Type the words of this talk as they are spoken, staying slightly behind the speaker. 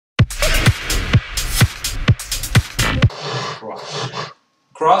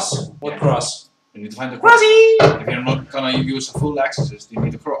Cross? What cross? You need to find the cross. Crossy! If you're not gonna use a full access, you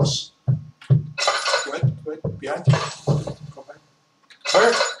need a cross. Wait, behind you. Go back.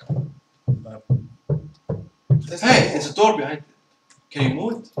 Her? Hey, it's a door behind it. Can you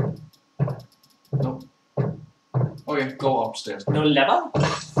move it? No. Okay, go upstairs. No level?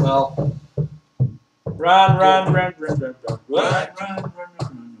 Well, Run. run. What?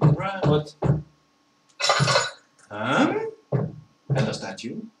 Hello,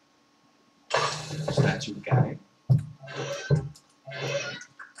 statue. Statue guy.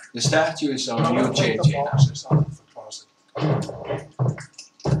 The statue is on new JJ now. Boxes out of the closet.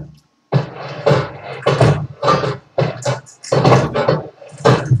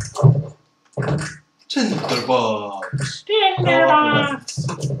 Tinderbox. Tinderbox.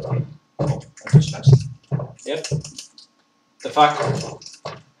 Oh, that was fast. Yep. The fuck?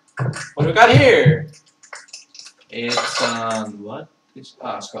 What do we got here? It's what? It's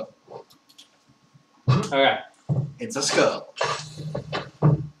skull. Okay. It's a skull.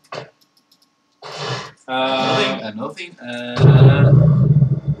 Nothing.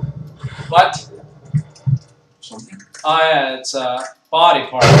 What? Something. Oh yeah, it's a body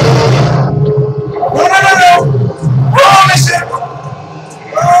part. No! Holy shit!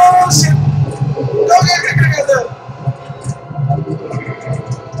 Oh shit! Go!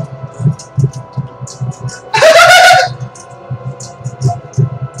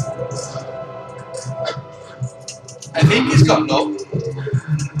 I think he's got no.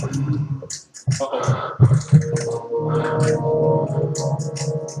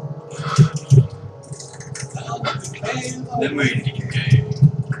 The movie game.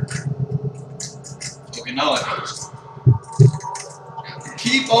 Okay, now I think it's.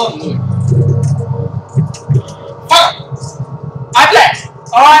 Keep on moving. Fuck! I play!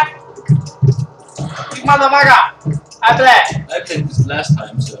 Alright! You motherfucker! I play! I played this last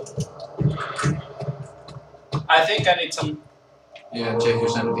time, so. I think I need some. Yeah, check your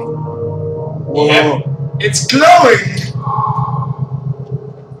sanity. Yep. It's glowing!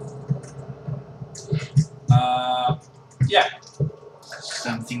 Yeah.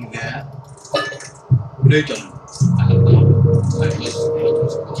 Something there. Later. I don't know.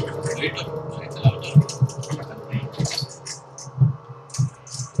 Later.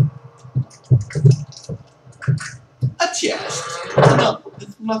 A chest. No,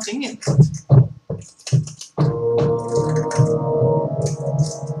 there's nothing in it.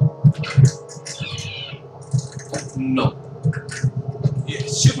 No. Yeah,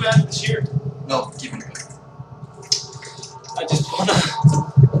 should we end this here? No, give me. I just wanna.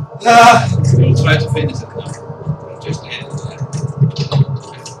 We'll try to finish it now. Just end it there.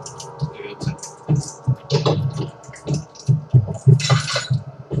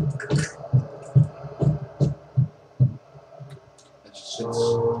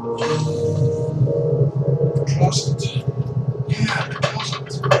 Closet. Yeah, the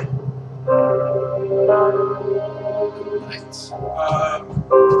closet. Right.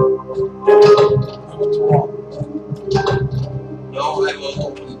 What's wrong? No, I will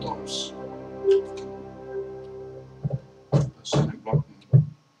open the doors. There's something blocking me.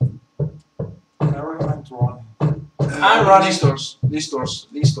 Never went wrong. I'm running. These doors.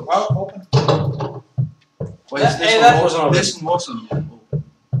 Well, open. Why That- is this hey, one that open? wasn't open. This wasn't open.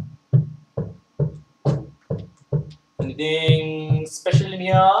 Anything special in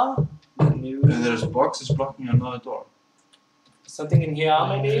here? No. And there's boxes blocking another door. Something in here,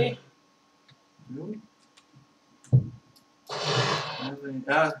 maybe? Really?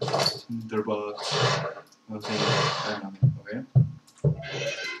 Tinderbox. Nothing. Okay.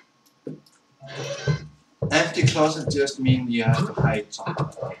 Empty closet just means you have to hide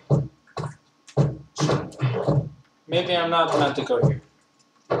something. Maybe I'm not meant to go here.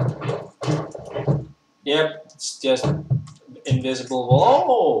 Yep, it's just invisible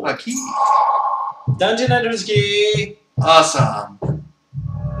wall. A key. Dungeon entrance key. Awesome.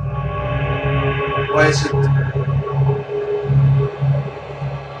 Why is it?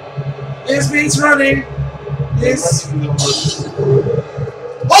 This means running. This.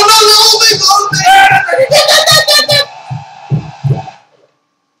 Oh no!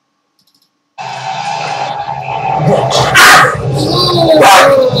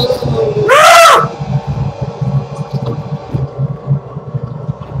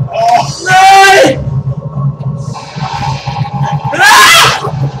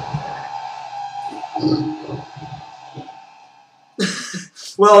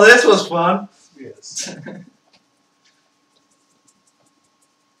 Well, this was fun. Yes.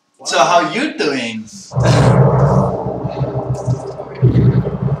 So how you doing?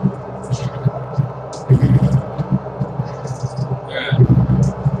 Yeah.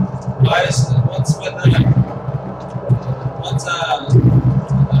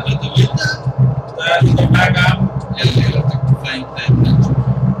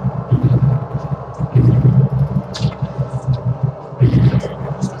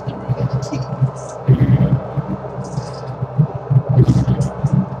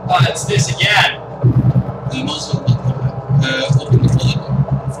 Oh, it's this again. You must open the folder in front.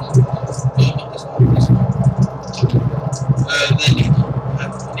 No, not this one. This one. Then you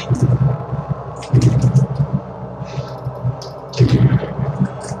have to need.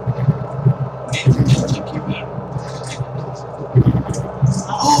 Need to just check your bear.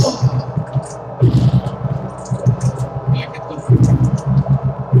 Oh! Yeah, get good.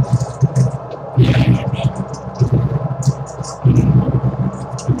 Yeah, I don't know.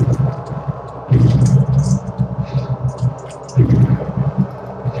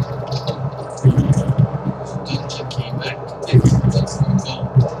 Don't check your bear.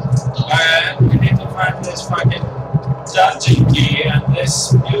 Alright, we need to find this fucking dungeon key, and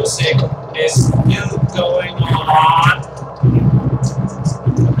this music is still going on.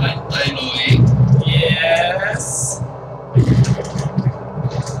 I know it. Yes.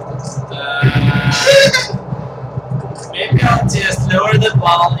 Maybe I'll just lower the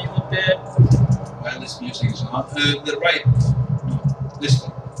volume a bit. While this music is on. The right. No, this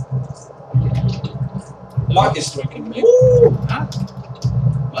one. Lock is working, maybe. Huh?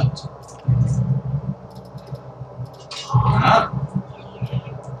 What? Ah.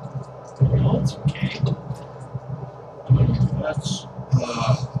 No, it's okay. That's.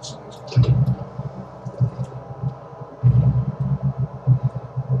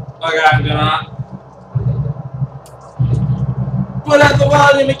 Okay, I'm gonna put up the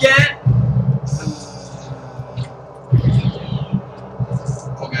volume again.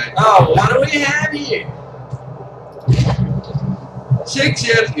 Okay. Oh, what do we have here? 6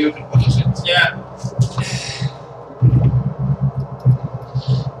 years, you can pause it. Yeah.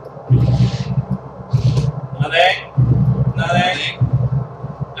 Nothing. Nothing.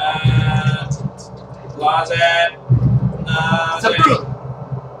 Closet. It's a Nothing. broom.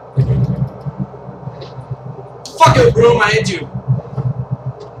 Fuck you, broom, I hate you.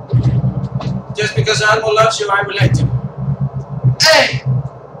 Just because Almo loves you, I will hate you. Hey!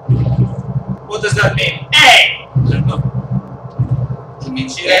 What does that mean? Hey! I don't know. It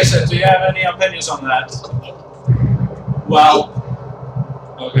means Yes, do you have any opinions on that? Well,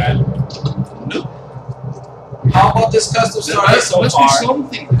 okay. No. How about this custom There story so must far? be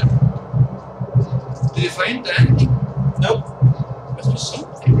something there. Did you find anything? Nope. Must be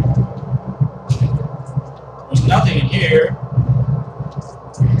something. There's nothing in here.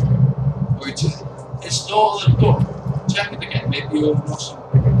 Or it's no other door. Check it again. Maybe you have lost some.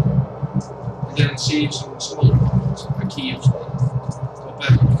 And then see some smaller parts. A key or something. Go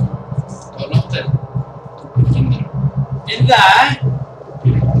back. Oh, not there. In there. In there,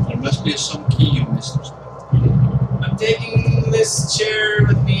 There must be some key you missed or something. I'm taking this chair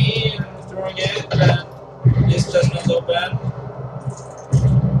with me and throwing it, and this does not open.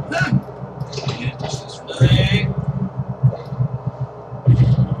 Ah. Yeah, this is Nothing.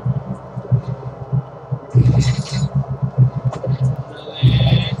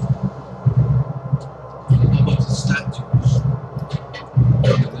 Nothing. How about the statues?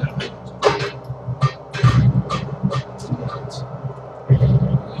 They're hiding.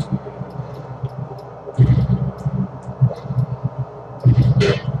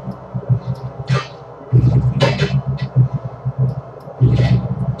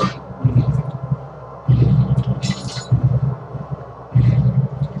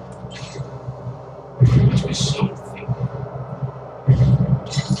 Must be something.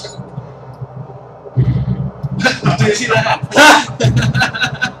 Do you see that?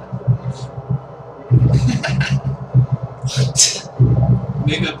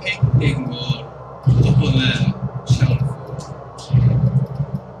 Maybe a painting or up on the shelf.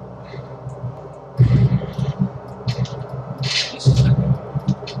 This is it.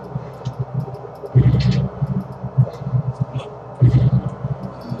 No.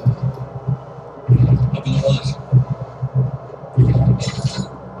 Up on the other side.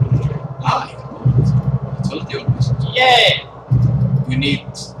 Ah, I told you always. Yeah! You need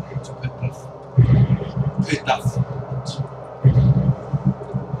to put that.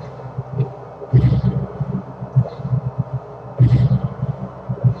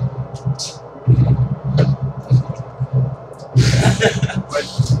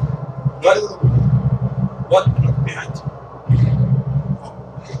 What? Look behind.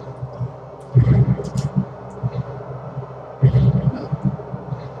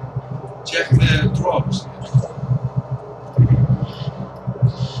 Check the drawers.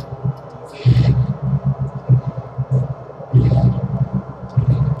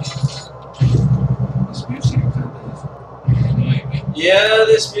 This music kind of annoying me. Yeah,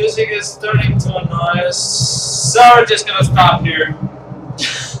 this music is turning to annoy us. So we're just gonna stop here.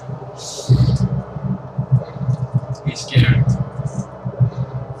 He's scared.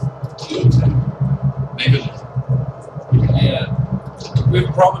 Maybe a little. Yeah. We've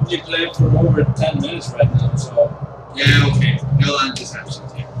probably played for over 10 minutes right now, so. Yeah, okay. No is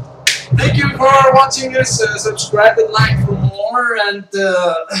absent here. Thank you for watching us. Subscribe and like for more. And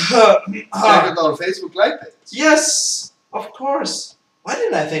Check out our Facebook Live page. yes, of course. Why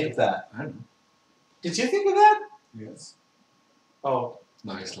didn't I think of that? I don't know. Did you think of that? Yes. Oh,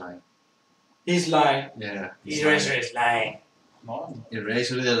 No, he's lying. he's lying. Yeah. Eraser is lying. No.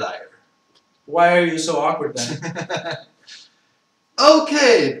 Eraser the liar. Why are you so awkward then?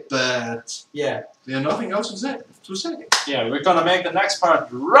 Okay, but Yeah. we have nothing else to say. Yeah, we're gonna make the next part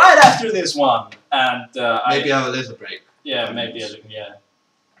right after this one, and Maybe have a little break. yeah, maybe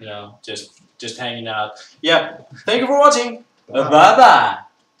you know, just hanging out. Yeah. Thank you for watching. Bye bye.